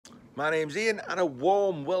My name's Ian and a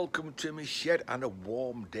warm welcome to my shed, and a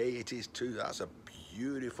warm day it is too. That's a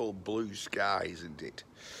beautiful blue sky, isn't it?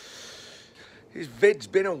 This vid's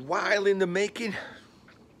been a while in the making.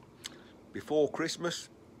 Before Christmas,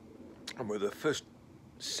 and we're the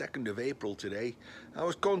 2nd of April today, I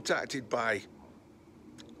was contacted by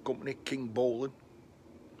company Kingbolen,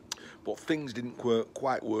 but things didn't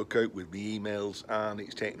quite work out with my emails and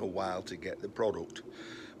it's taken a while to get the product.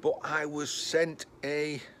 But I was sent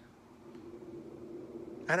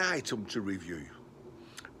an item to review.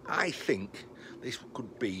 I think this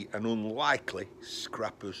could be an unlikely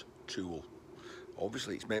scrapper's tool.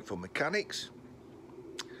 Obviously it's meant for mechanics,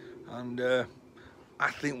 and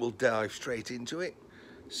I think we'll dive straight into it,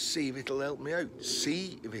 see if it'll help me out,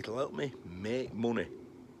 see if it'll help me make money.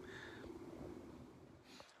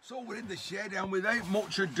 So we're in the shed, and without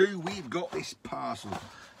much ado we've got this parcel.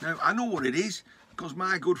 Now I know what it is because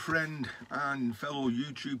my good friend and fellow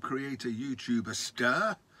YouTube creator, YouTuber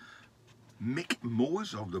star, Mick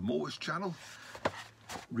Mowers of the Mowers channel,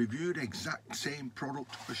 reviewed exact same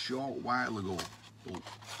product a short while ago. But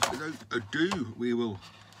without ado, we'll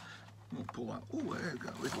pull that. Oh, there's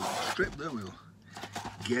got a little strip there. We'll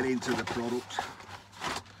get into the product.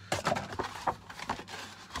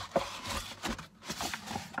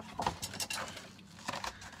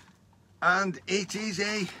 And it is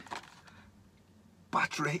a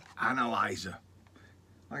battery analyzer.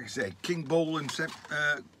 Like I said, Kingbolen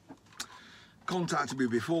contacted me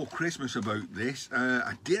before Christmas about this.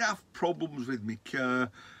 I did have problems with my car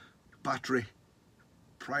battery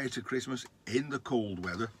prior to Christmas in the cold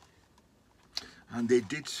weather, and they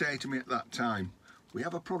did say to me at that time, we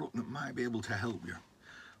have a product that might be able to help you.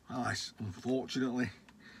 Well, unfortunately,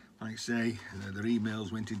 like I say, their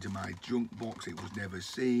emails went into my junk box, it was never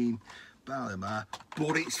seen, blah, blah, blah,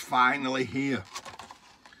 but it's finally here.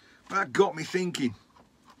 But that got me thinking,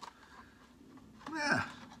 yeah,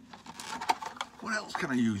 what else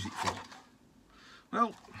can I use it for?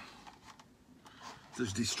 Well,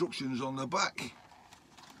 there's instructions on the back.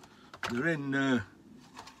 They're in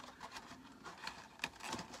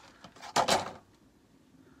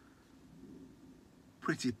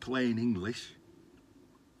pretty plain English.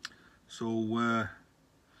 So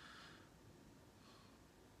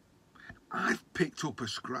I've picked up a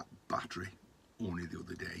scrap battery only the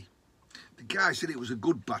other day. The guy said it was a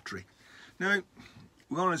good battery. Now,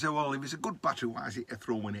 we want to say, well, if it's a good battery, why is it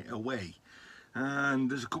throwing it away? And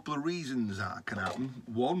there's a couple of reasons that can happen.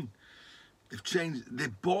 One, they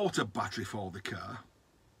bought a battery for the car,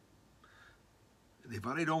 they've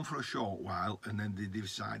had it on for a short while, and then they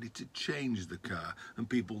decided to change the car, and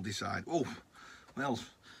people decide, oh, well,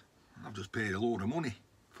 I've just paid a load of money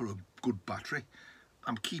for a good battery,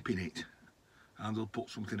 I'm keeping it, and they'll put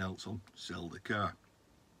something else on, sell the car.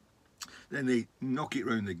 Then they knock it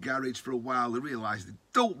round the garage for a while, they realise they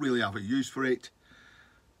don't really have a use for it,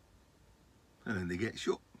 and then they get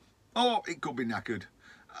shut. Oh, it could be knackered,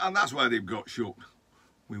 and that's why they've got shut.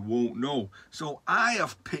 We won't know. So I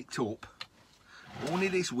have picked up, only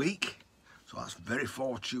this week, so that's very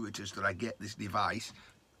fortuitous that I get this device,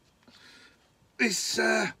 this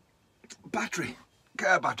battery,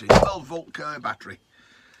 car battery, 12-volt car battery.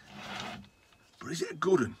 But is it a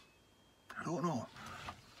good one? I don't know.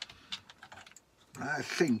 I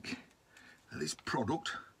think that this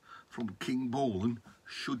product from Kingbolen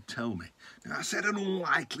should tell me. Now, I said an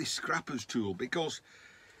unlikely scrapper's tool because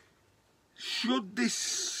should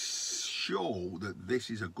this show that this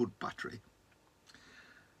is a good battery,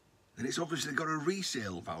 then it's obviously got a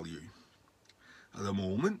resale value. At the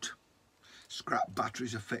moment, scrap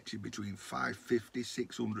batteries are fetching between £550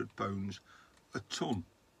 £600 a tonne.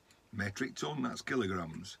 Metric tonne, that's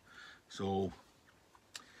kilograms. So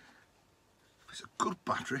if it's a good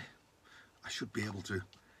battery, I should be able to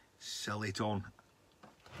sell it on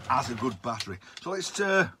as a good battery. So let's,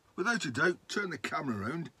 without a doubt, turn the camera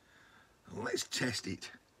around and let's test it.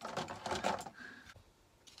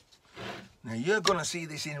 Now you're going to see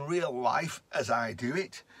this in real life as I do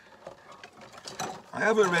it. I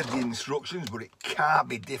haven't read the instructions, but it can't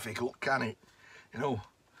be difficult, can it? You know,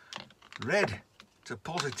 red to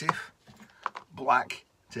positive, black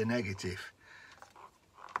to negative.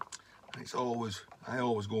 It's always, I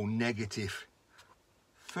always go negative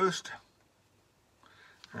first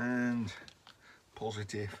and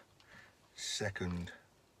positive second.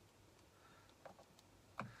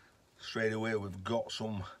 Straight away we've got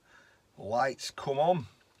some lights come on.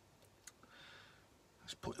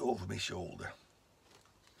 Let's put it over my shoulder.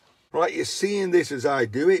 Right, you're seeing this as I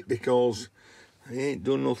do it because I ain't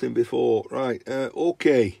done nothing before. Right,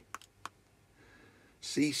 okay.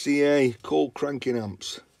 CCA cold cranking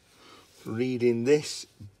amps. reading this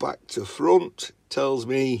back to front tells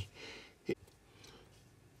me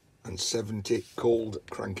and 70 cold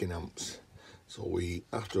cranking amps. So we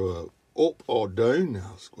after up or down,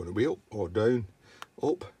 now it's going to be up or down,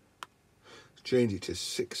 up, change it to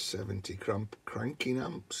 670 cranking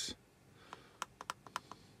amps.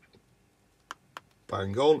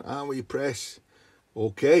 Bang on, and we press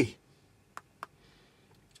OK.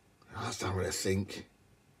 That's having a think.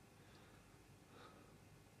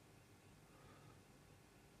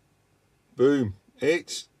 Boom,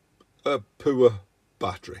 it's a poor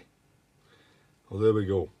battery. Well, there we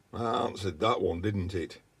go. I answered that one, didn't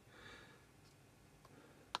it?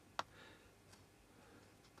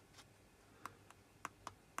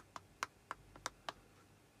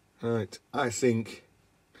 Right, I think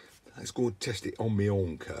let's go and test it on my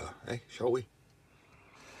own car, shall we?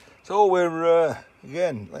 So we're,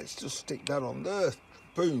 again, let's just stick that on there.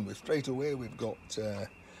 Boom, straight away we've got some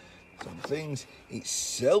things. It's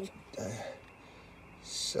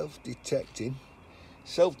self-detecting.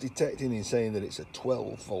 Self-detecting in saying that it's a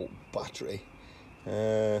 12-volt battery.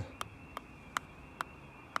 So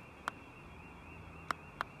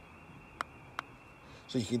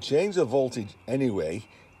you can change the voltage anyway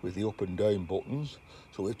with the up and down buttons.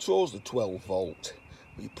 So we chose the 12 volt.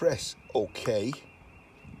 We press OK.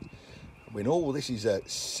 We know this is a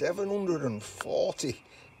 740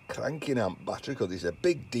 cranking amp battery because it's a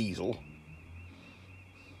big diesel.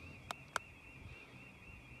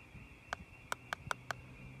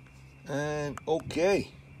 And OK.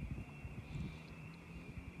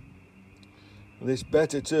 This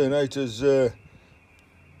better turn out as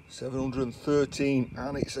 713,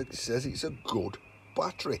 and it says it's a good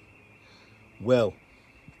battery. Well,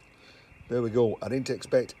 there we go. I didn't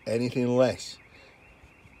expect anything less.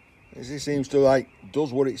 This seems to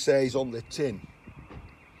does what it says on the tin.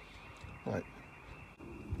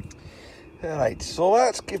 Right, so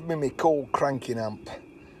that's given me my cold cranking amp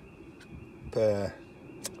per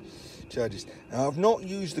charges. Now I've not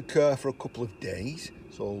used the car for a couple of days,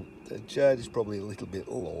 so the charge is probably a little bit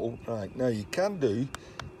low. Right, now you can do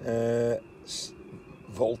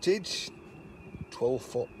voltage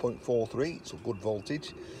 12.43, it's a good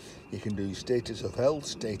voltage. You can do status of health,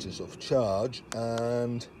 status of charge,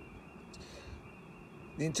 and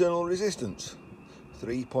the internal resistance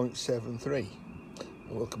 3.73.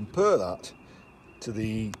 and we'll compare that to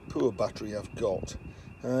the poor battery I've got.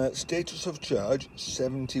 Status of charge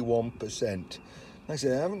 71%. Like I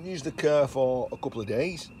say, I haven't used the car for a couple of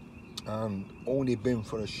days and only been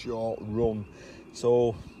for a short run,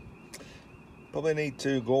 so probably need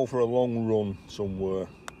to go for a long run somewhere.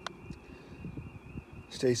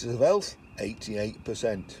 Status of health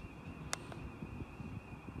 88%.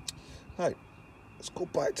 Right, let's go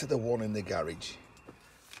back to the one in the garage.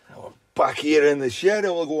 Now I'm back here in the shed,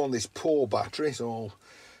 and we'll go on this poor battery. So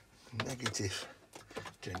negative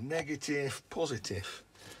to negative, positive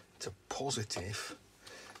to positive.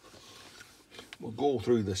 We'll go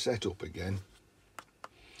through the setup again.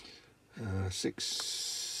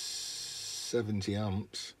 670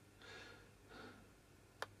 amps.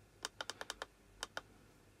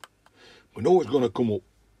 We know it's going to come up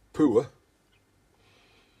poor.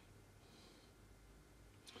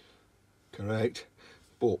 Correct.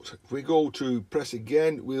 But if we go to press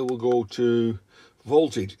again, we will go to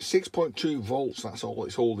voltage. 6.2 volts, that's all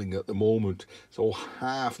it's holding at the moment. So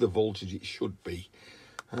half the voltage it should be.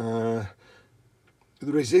 The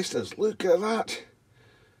resistance, look at that.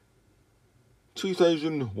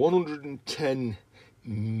 2,110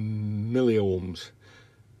 milliohms.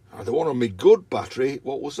 The one on my good battery,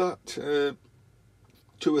 what was that? 2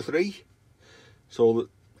 or 3? So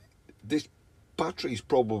this battery is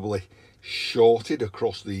probably shorted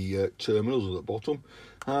across the terminals at the bottom.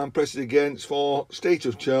 And press it again for state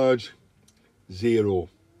of charge 0.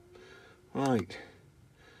 Right.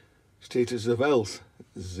 Status of health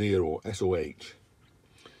 0. SOH.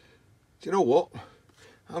 Do you know what?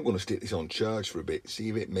 I'm going to stick this on charge for a bit, see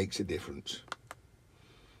if it makes a difference.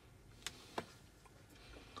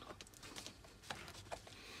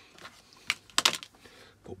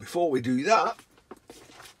 But before we do that,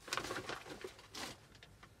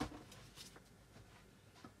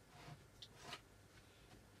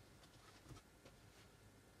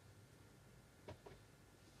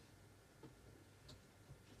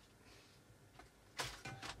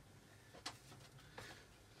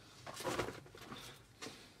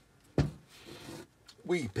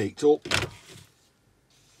 we picked up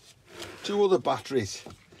 2 other batteries.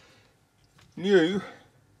 New,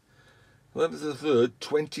 11th of the 3rd,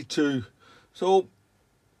 22. So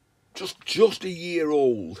just a year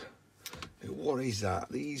old. What is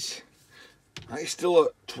that? These, It's still a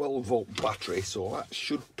 12 volt battery, so that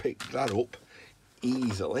should pick that up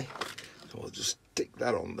easily. So I'll just stick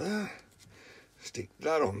that on there, stick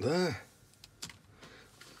that on there.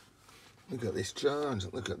 Look at this charge,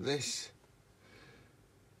 look at this.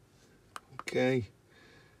 Okay.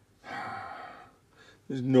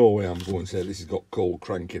 There's no way I'm going to say this has got cold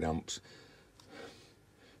cranking amps.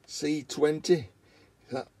 C20, is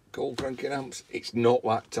that cold cranking amps? It's not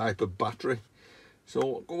that type of battery.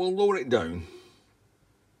 So we'll lower it down.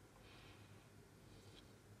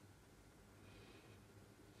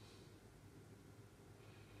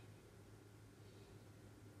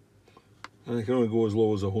 And it can only go as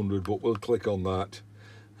low as 100, but we'll click on that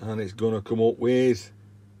and it's going to come up with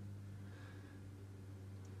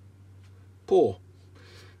poor.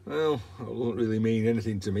 Well, that doesn't really mean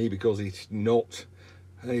anything to me because it's not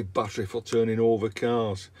a battery for turning over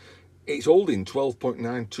cars. It's holding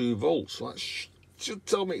 12.92 volts, so that should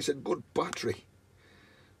tell me it's a good battery.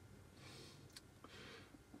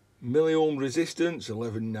 Milliohm resistance,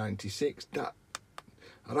 1196. That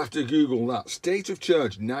I'd have to Google that. State of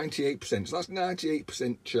charge, 98%. So that's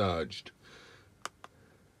 98% charged.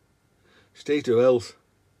 State of health,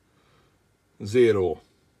 0.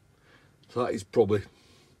 So that is probably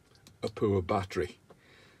a poor battery.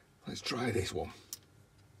 Let's try this one.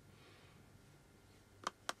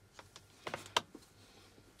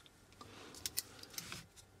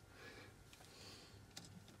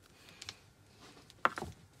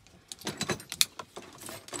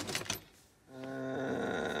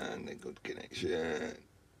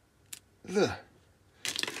 There.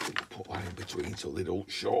 Put that in between so they don't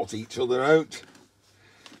short each other out.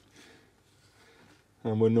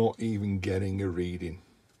 And we're not even getting a reading.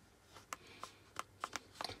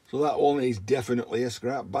 So that one is definitely a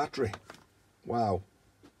scrap battery. Wow.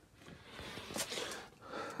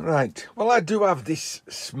 Right, well I do have this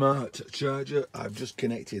smart charger. I've just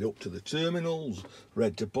connected up to the terminals,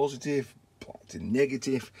 red to positive, black to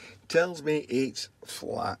negative. Tells me it's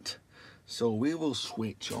flat. So we will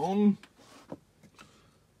switch on.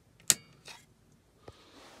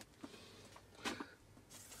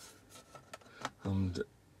 And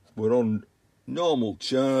we're on normal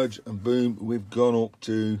charge and boom, we've gone up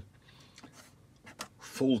to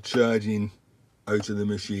full charging out of the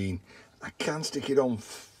machine. I can stick it on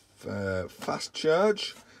fast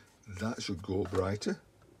charge. That should go brighter.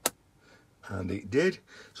 And it did.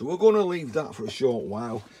 So we're going to leave that for a short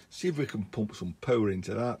while, see if we can pump some power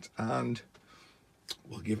into that, and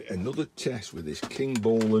we'll give it another test with this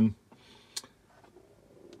Kingbolen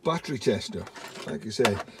battery tester. Like I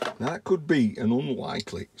say, that could be an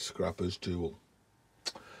unlikely scrapper's tool.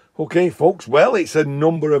 Okay folks, well it's a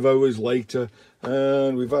number of hours later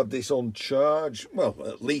and we've had this on charge, well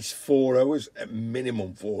at least 4 hours, at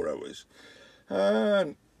minimum 4 hours.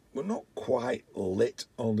 And we're not quite lit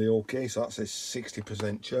on the OK, so that's a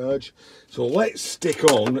 60% charge. So let's stick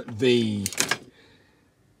on the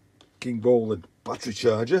Kingbolen battery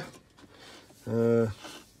charger. We'll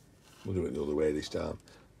do it the other way this time.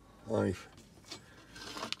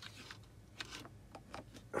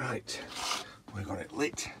 Right, we got it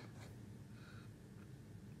lit.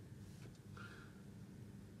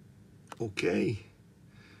 Okay,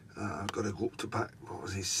 I've got to go up to back, what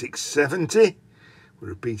was it, 670? We're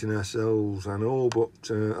repeating ourselves, I know, but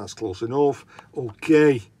that's close enough.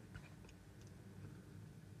 Okay.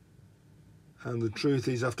 And the truth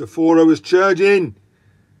is, after 4 hours charging,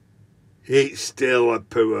 it's still a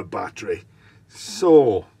poor battery.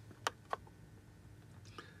 So,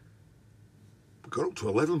 we got up to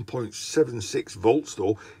 11.76 volts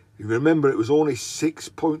though. You remember it was only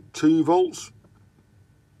 6.2 volts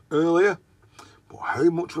earlier. But how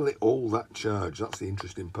much will it hold that charge? That's the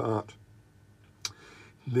interesting part.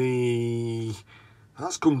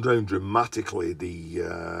 That's come down dramatically, the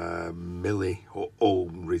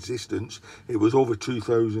milliohm resistance. It was over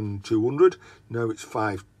 2,200, now it's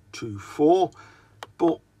 524,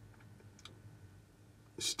 but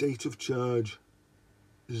state of charge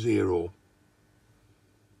 0.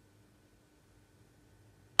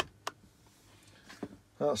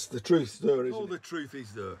 That's the truth there, isn't it? The truth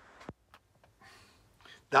is there.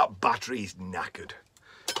 That battery is knackered.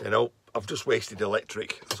 You know, I've just wasted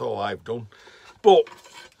electric, that's all I've done. But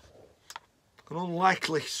an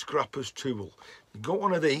unlikely scrapper's tool. You've got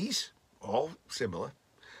one of these, or similar,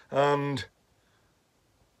 and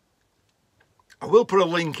I will put a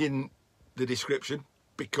link in the description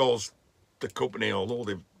because the company, although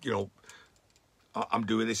they've, you know, I'm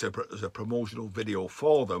doing this as a promotional video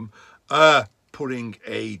for them, putting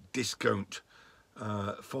a discount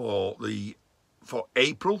for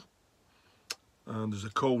April. And there's a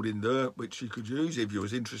code in there which you could use if you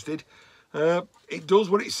was interested. It does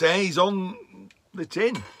what it says on the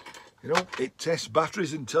tin. You know, it tests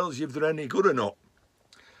batteries and tells you if they're any good or not.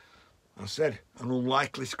 I said, an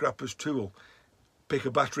unlikely scrapper's tool. Pick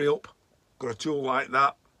a battery up, got a tool like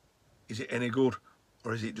that, is it any good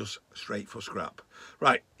or is it just straight for scrap?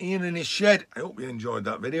 Right, Ian in his shed, I hope you enjoyed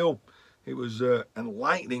that video. It was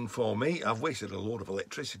enlightening for me. I've wasted a load of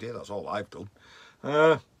electricity, that's all I've done.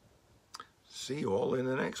 See you all in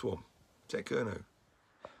the next one. Take care now.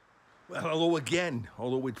 Well, hello again.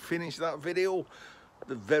 Although we'd finished that video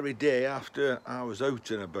the very day after I was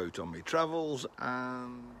out and about on my travels,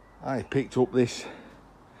 and I picked up this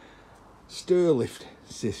stir lift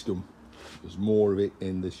system. There's more of it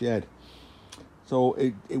in the shed. So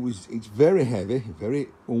it's very heavy, very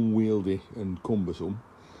unwieldy and cumbersome.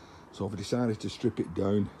 So I've decided to strip it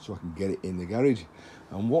down so I can get it in the garage.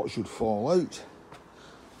 And what should fall out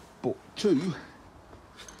but two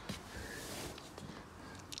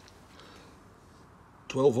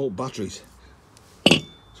 12-volt batteries.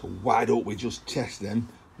 So why don't we just test them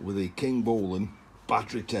with a Kingbolen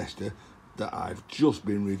battery tester that I've just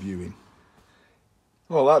been reviewing.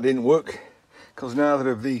 Well, that didn't work because neither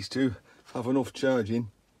of these two have enough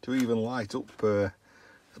charging to even light up the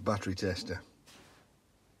battery tester.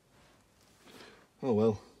 Oh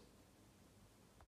well.